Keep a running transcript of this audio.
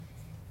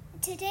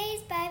Today's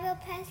Bible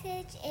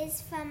passage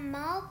is from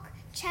Mark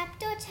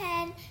chapter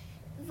 10,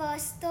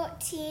 verse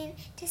 13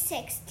 to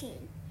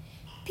 16.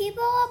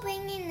 People were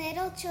bringing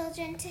little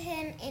children to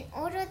him in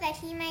order that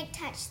he might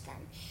touch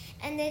them,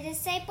 and the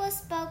disciples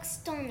spoke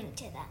sternly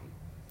to them.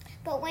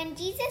 But when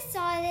Jesus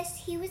saw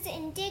this, he was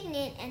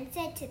indignant and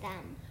said to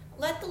them,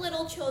 "Let the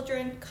little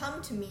children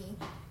come to me.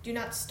 Do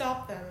not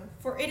stop them,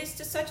 for it is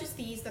to such as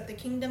these that the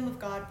kingdom of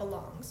God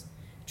belongs.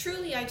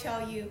 Truly I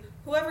tell you,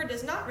 whoever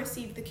does not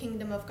receive the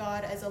kingdom of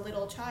God as a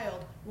little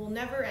child will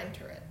never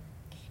enter it."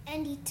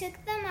 And he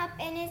took them up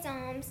in his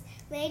arms,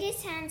 laid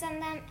his hands on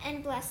them,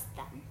 and blessed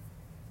them.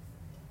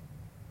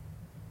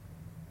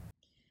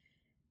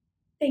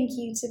 Thank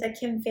you to the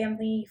Kim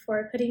family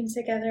for putting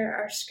together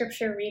our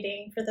scripture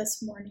reading for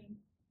this morning.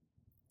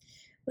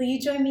 Will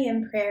you join me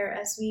in prayer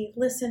as we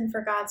listen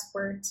for God's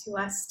word to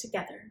us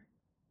together?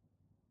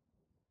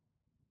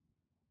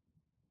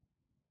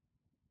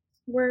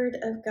 Word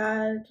of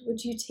God,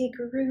 would you take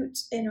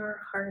root in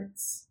our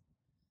hearts?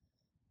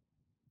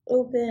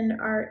 Open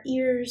our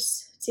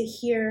ears to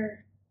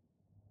hear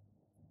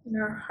and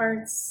our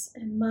hearts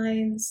and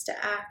minds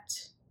to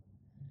act,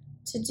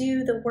 to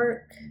do the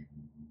work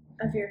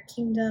of your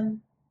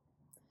kingdom,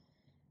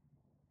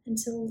 and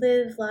to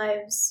live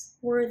lives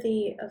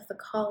worthy of the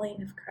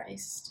calling of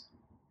Christ.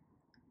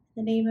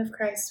 In the name of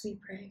Christ we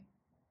pray.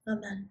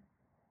 Amen.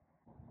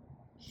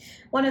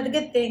 One of the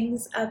good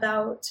things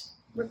about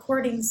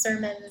recording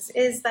sermons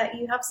is that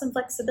you have some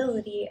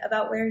flexibility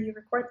about where you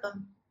record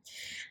them.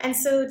 And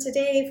so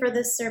today for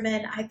this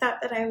sermon, I thought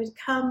that I would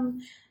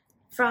come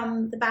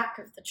from the back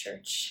of the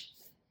church.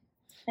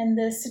 And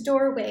this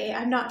doorway,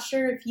 I'm not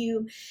sure if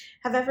you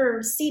have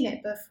ever seen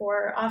it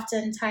before.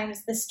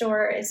 Oftentimes this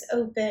door is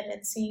open,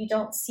 and so you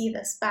don't see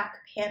this back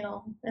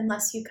panel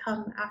unless you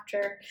come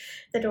after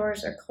the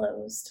doors are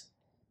closed.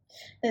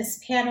 This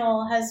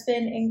panel has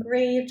been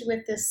engraved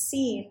with this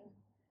scene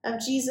of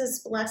Jesus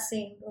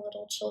blessing the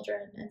little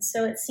children, and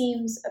so it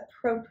seems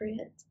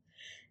appropriate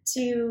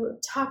to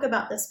talk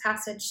about this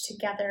passage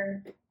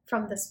together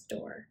from this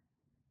door.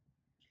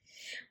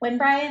 When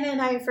Brian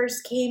and I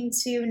first came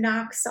to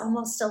Knox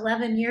almost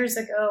 11 years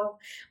ago,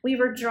 we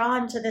were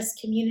drawn to this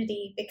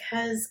community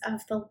because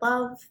of the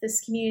love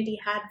this community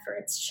had for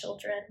its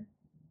children.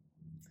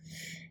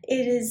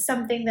 It is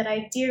something that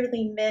I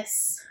dearly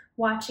miss,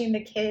 watching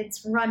the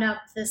kids run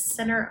up this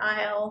center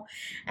aisle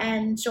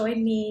and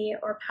join me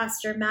or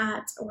Pastor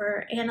Matt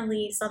or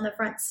Annalise on the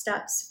front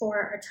steps for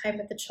our time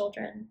with the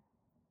children.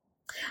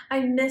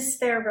 I miss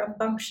their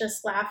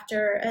rambunctious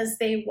laughter as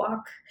they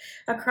walk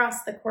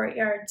across the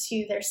courtyard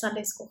to their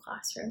Sunday school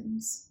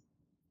classrooms.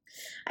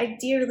 I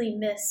dearly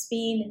miss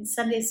being in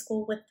Sunday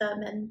school with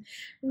them and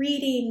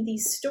reading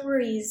these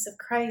stories of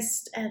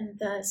Christ and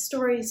the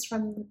stories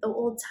from the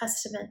Old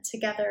Testament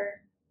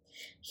together,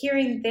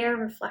 hearing their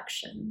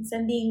reflections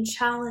and being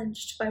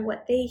challenged by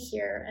what they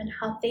hear and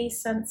how they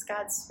sense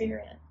God's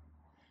Spirit.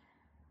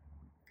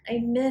 I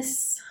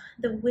miss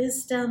the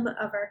wisdom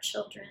of our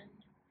children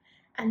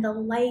and the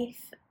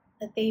life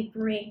that they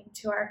bring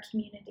to our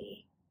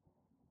community.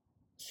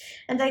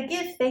 And I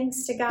give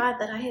thanks to God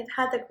that I have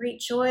had the great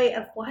joy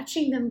of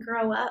watching them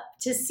grow up,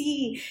 to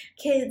see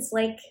kids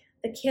like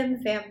the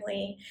Kim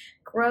family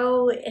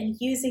grow and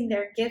using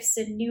their gifts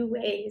in new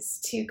ways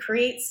to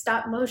create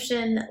stop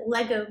motion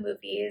Lego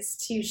movies,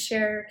 to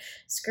share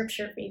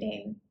scripture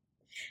reading,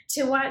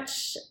 to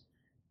watch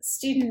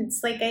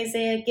students like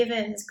Isaiah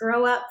Givens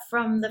grow up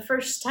from the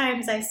first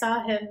times I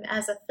saw him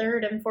as a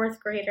 3rd and 4th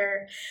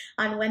grader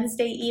on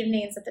Wednesday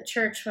evenings at the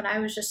church when I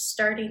was just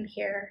starting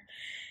here,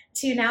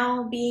 to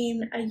now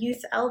being a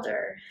youth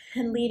elder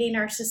and leading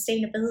our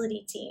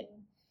sustainability team.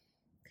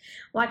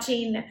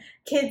 Watching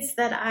kids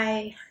that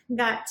I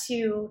got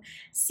to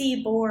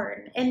see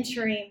born,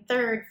 entering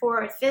 3rd,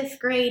 4th, 5th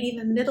grade,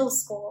 even middle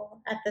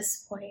school at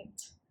this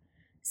point.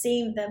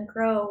 Seeing them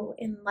grow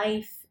in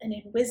life and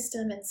in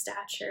wisdom and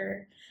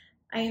stature.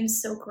 I am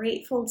so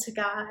grateful to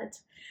God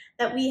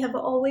that we have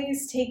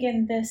always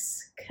taken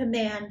this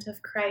command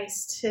of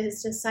Christ to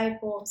his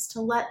disciples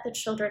to let the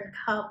children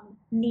come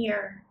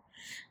near,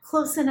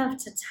 close enough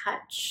to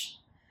touch,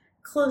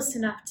 close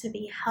enough to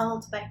be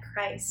held by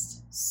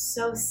Christ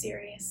so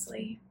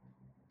seriously.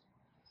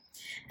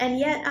 And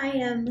yet I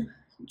am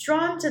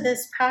drawn to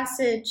this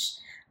passage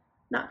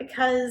not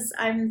because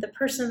I'm the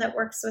person that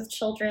works with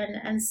children,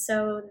 and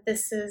so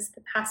this is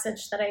the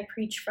passage that I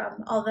preach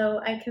from, although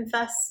I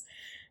confess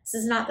this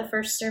is not the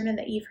first sermon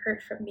that you've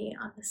heard from me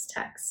on this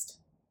text.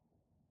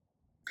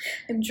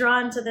 I'm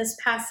drawn to this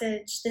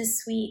passage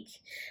this week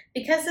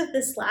because of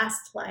this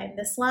last line,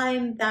 this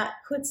line that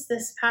puts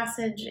this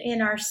passage in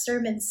our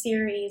sermon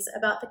series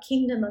about the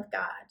kingdom of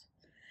God,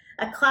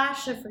 a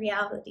clash of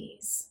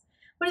realities.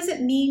 What does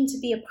it mean to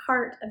be a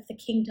part of the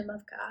kingdom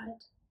of God?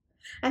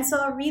 And so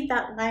I'll read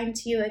that line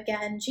to you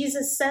again.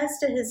 Jesus says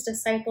to his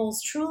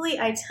disciples, "Truly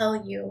I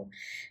tell you,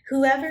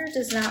 whoever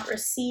does not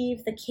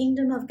receive the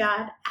kingdom of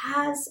God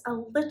as a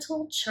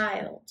little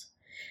child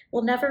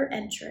will never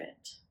enter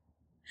it."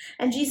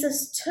 And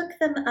Jesus took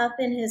them up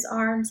in his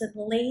arms and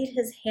laid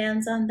his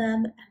hands on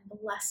them and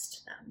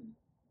blessed them.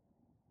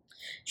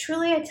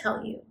 Truly, I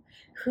tell you,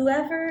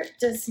 whoever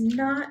does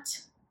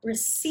not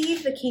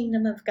receive the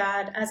kingdom of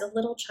God as a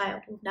little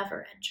child will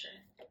never enter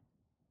it.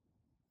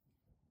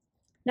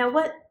 Now,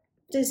 what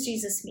does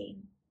Jesus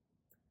mean?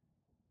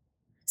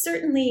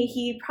 Certainly,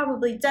 he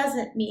probably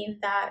doesn't mean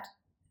that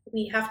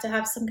we have to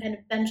have some kind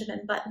of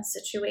Benjamin Button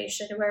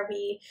situation where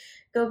we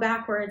go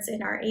backwards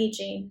in our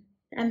aging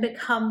and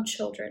become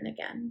children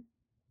again.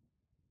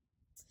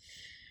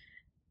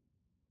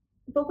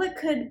 But what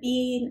could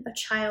being a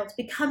child,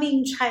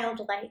 becoming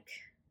childlike,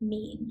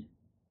 mean?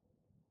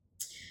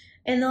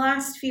 In the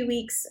last few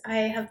weeks, I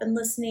have been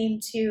listening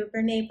to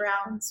Brene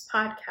Brown's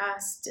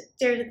podcast,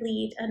 Dare to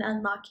Lead and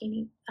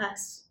Unlocking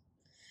Us.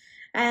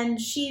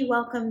 And she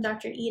welcomed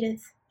Dr.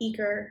 Edith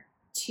Eger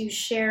to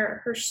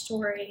share her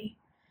story.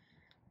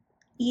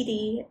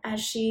 Edie, as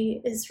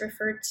she is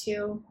referred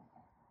to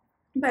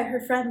by her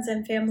friends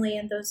and family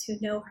and those who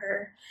know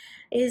her,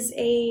 is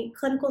a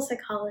clinical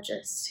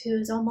psychologist who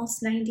is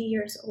almost 90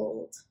 years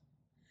old.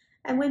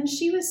 And when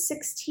she was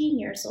 16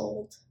 years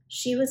old,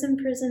 she was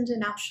imprisoned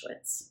in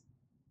Auschwitz.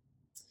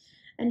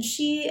 And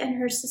she and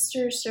her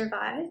sister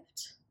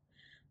survived,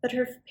 but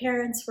her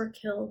parents were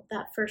killed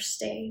that first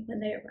day when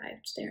they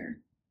arrived there.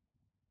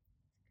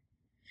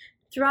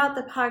 Throughout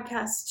the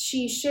podcast,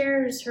 she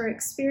shares her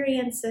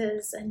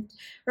experiences and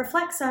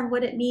reflects on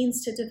what it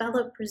means to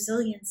develop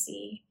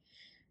resiliency,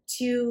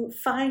 to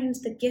find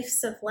the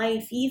gifts of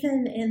life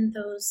even in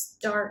those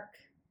dark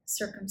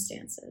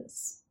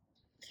circumstances.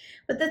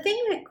 But the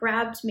thing that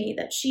grabbed me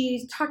that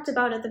she talked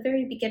about at the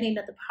very beginning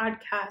of the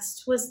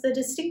podcast was the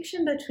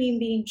distinction between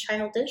being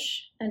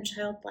childish and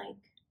childlike.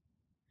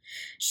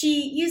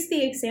 She used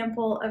the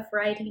example of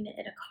riding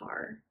in a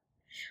car.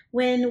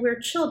 When we're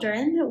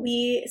children,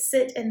 we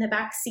sit in the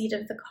back seat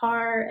of the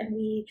car and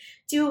we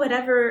do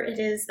whatever it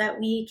is that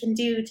we can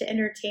do to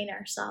entertain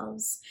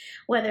ourselves,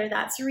 whether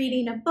that's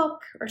reading a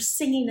book or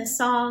singing a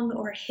song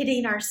or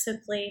hitting our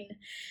sibling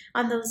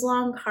on those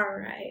long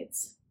car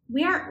rides.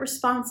 We aren't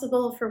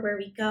responsible for where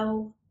we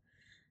go,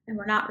 and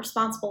we're not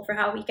responsible for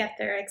how we get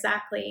there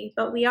exactly,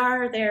 but we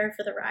are there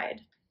for the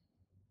ride.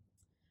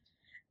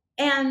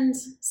 And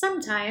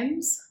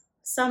sometimes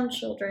some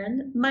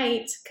children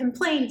might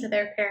complain to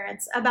their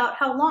parents about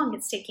how long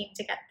it's taking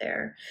to get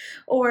there,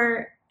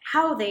 or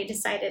how they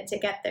decided to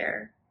get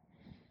there.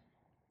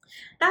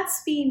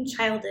 That's being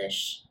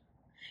childish.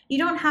 You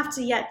don't have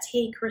to yet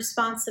take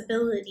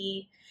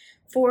responsibility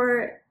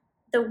for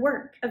the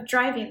work of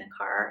driving the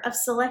car, of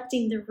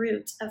selecting the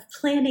route, of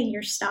planning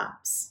your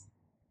stops,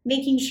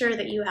 making sure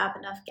that you have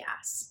enough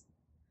gas.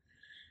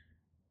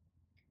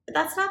 But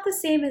that's not the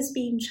same as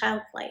being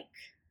childlike.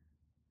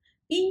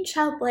 Being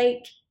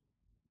childlike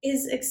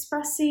is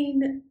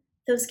expressing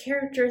those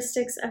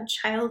characteristics of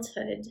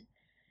childhood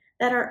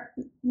that are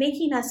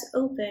making us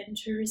open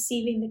to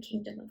receiving the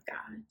kingdom of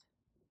God.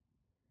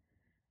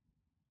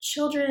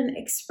 Children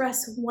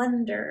express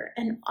wonder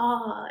and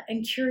awe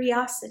and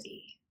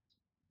curiosity.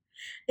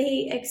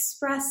 They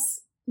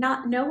express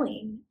not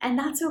knowing, and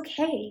that's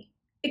okay,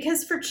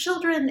 because for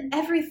children,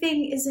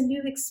 everything is a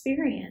new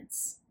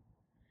experience.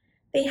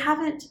 They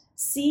haven't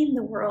seen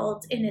the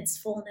world in its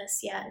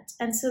fullness yet,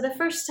 and so the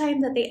first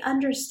time that they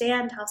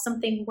understand how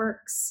something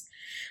works,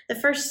 the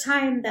first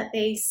time that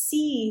they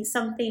see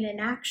something in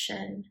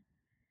action,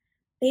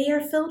 they are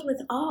filled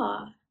with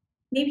awe,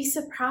 maybe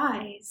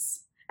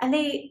surprise, and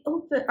they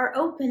are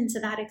open to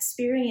that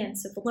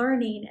experience of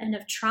learning and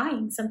of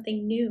trying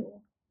something new.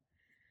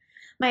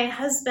 My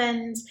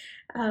husband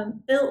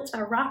built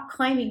a rock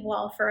climbing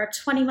wall for our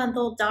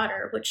 20-month-old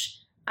daughter, which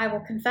I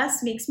will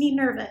confess makes me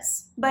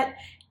nervous. But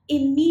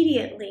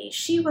immediately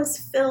she was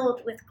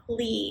filled with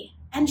glee,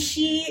 and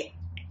she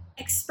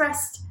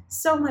expressed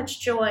so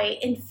much joy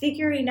in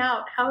figuring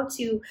out how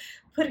to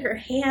put her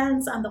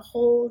hands on the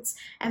holds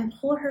and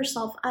pull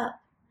herself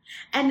up.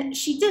 And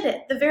she did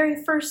it the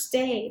very first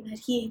day that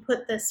he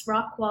put this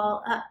rock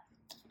wall up.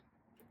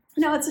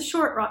 Now, it's a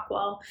short rock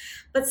wall,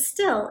 but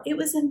still, it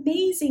was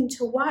amazing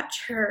to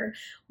watch her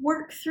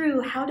work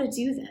through how to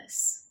do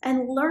this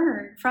and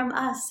learn from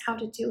us how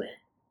to do it.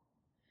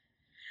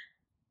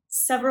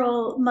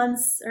 Several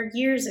months or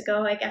years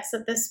ago, I guess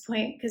at this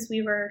point, because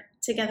we were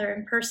together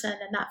in person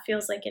and that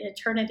feels like an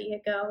eternity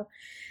ago,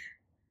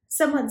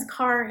 someone's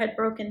car had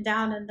broken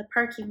down in the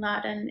parking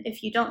lot. And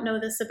if you don't know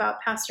this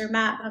about Pastor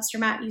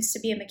Matt used to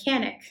be a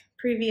mechanic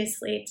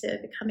previously to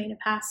becoming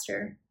a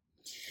pastor.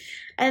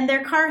 And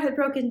their car had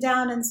broken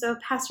down, and so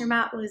Pastor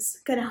Matt was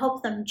going to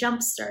help them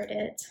jumpstart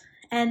it.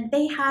 And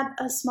they had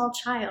a small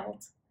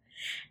child.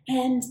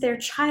 And their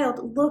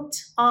child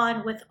looked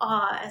on with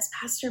awe as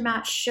Pastor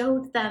Matt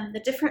showed them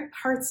the different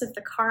parts of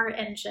the car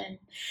engine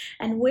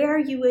and where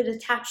you would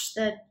attach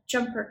the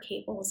jumper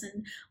cables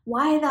and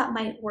why that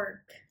might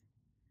work.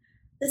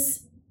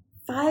 This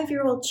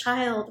 5-year-old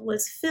child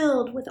was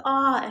filled with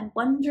awe and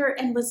wonder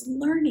and was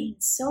learning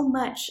so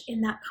much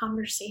in that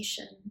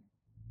conversation.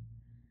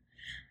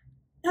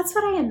 That's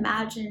what I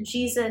imagine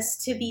Jesus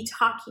to be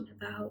talking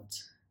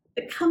about,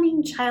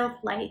 becoming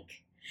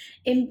childlike,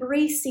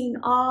 embracing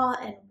awe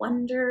and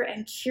wonder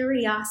and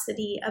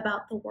curiosity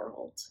about the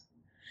world,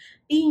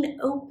 being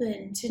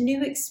open to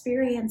new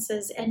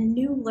experiences and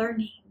new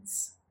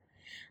learnings,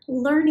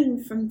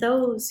 learning from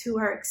those who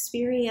are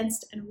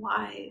experienced and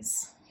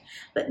wise,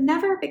 but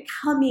never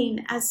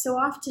becoming, as so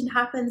often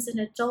happens in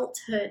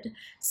adulthood,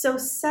 so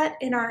set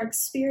in our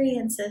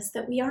experiences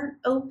that we aren't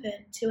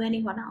open to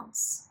anyone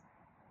else.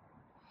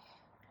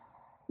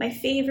 My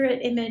favorite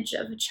image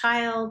of a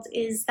child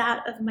is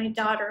that of my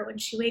daughter when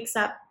she wakes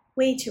up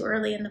way too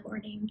early in the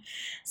morning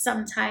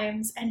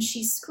sometimes, and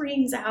she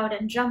screams out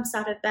and jumps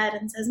out of bed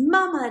and says,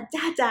 "Mama,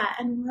 Dada,"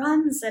 and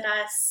runs at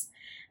us,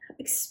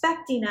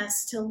 expecting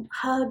us to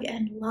hug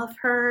and love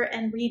her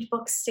and read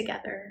books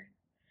together.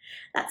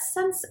 That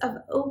sense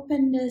of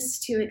openness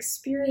to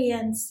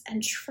experience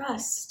and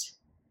trust,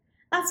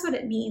 that's what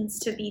it means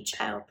to be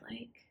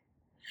childlike.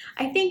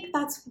 I think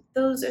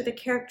those are the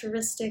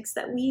characteristics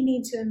that we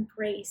need to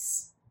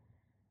embrace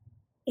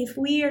if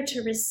we are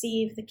to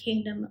receive the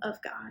kingdom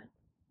of God.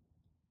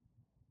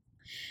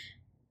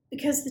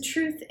 Because the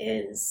truth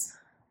is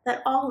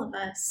that all of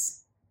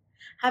us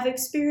have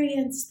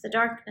experienced the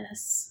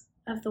darkness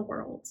of the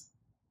world.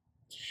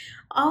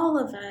 All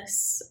of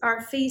us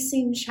are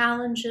facing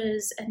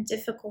challenges and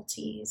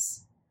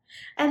difficulties,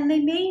 and they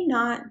may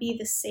not be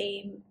the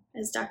same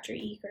as Dr.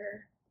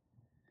 Eager.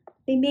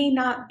 They may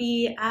not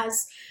be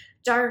as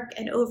dark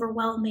and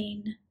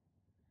overwhelming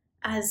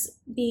as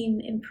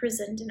being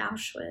imprisoned in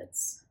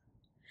Auschwitz.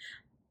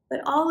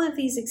 But all of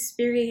these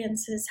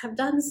experiences have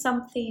done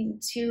something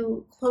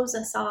to close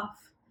us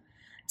off,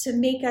 to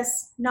make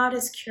us not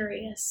as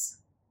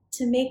curious,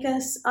 to make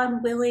us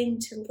unwilling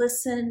to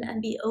listen and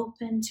be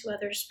open to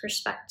others'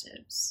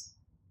 perspectives.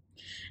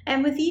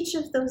 And with each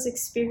of those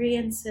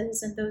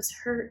experiences and those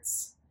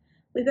hurts,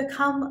 we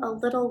become a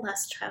little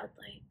less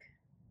childlike.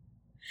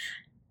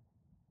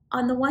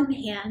 On the one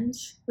hand,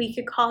 we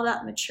could call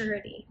that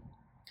maturity,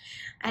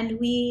 and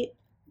we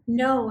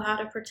know how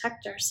to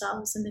protect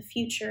ourselves in the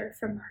future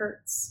from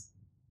hurts.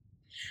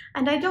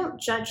 And I don't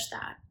judge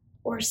that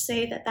or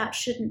say that that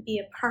shouldn't be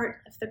a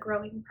part of the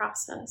growing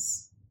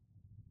process.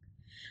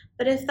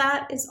 But if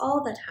that is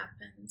all that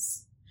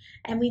happens,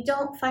 and we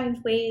don't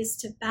find ways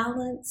to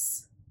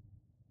balance,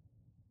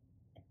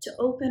 to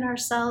open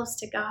ourselves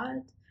to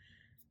God,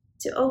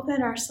 to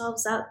open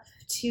ourselves up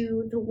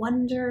to the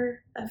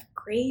wonder of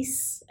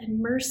grace and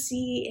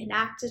mercy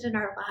enacted in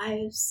our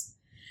lives,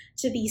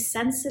 to be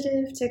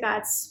sensitive to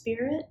God's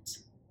Spirit,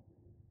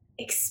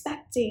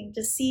 expecting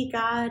to see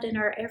God in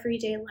our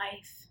everyday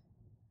life,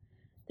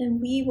 then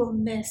we will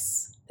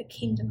miss the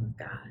kingdom of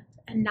God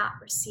and not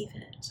receive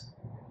it.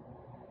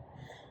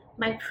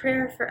 My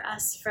prayer for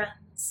us,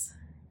 friends,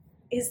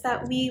 is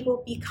that we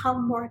will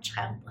become more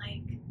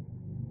childlike.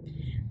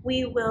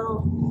 We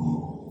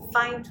will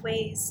find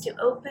ways to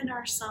open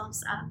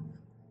ourselves up,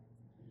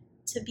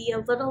 to be a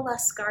little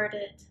less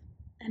guarded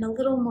and a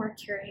little more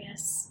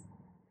curious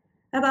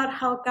about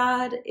how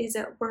God is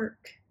at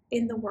work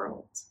in the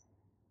world.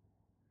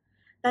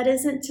 That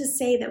isn't to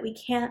say that we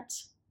can't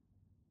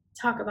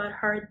talk about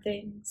hard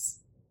things,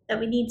 that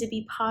we need to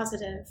be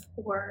positive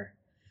or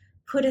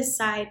put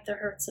aside the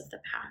hurts of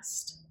the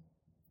past.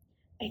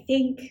 I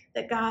think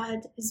that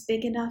God is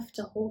big enough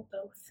to hold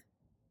both.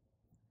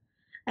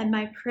 And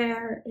my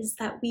prayer is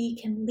that we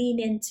can lean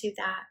into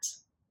that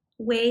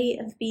way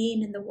of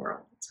being in the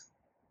world.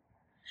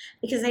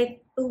 Because I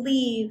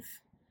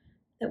believe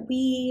that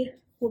we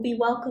will be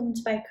welcomed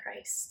by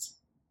Christ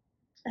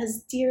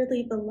as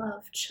dearly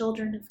beloved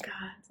children of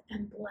God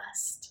and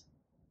blessed.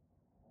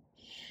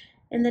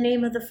 In the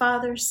name of the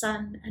Father,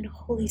 Son, and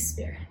Holy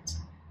Spirit.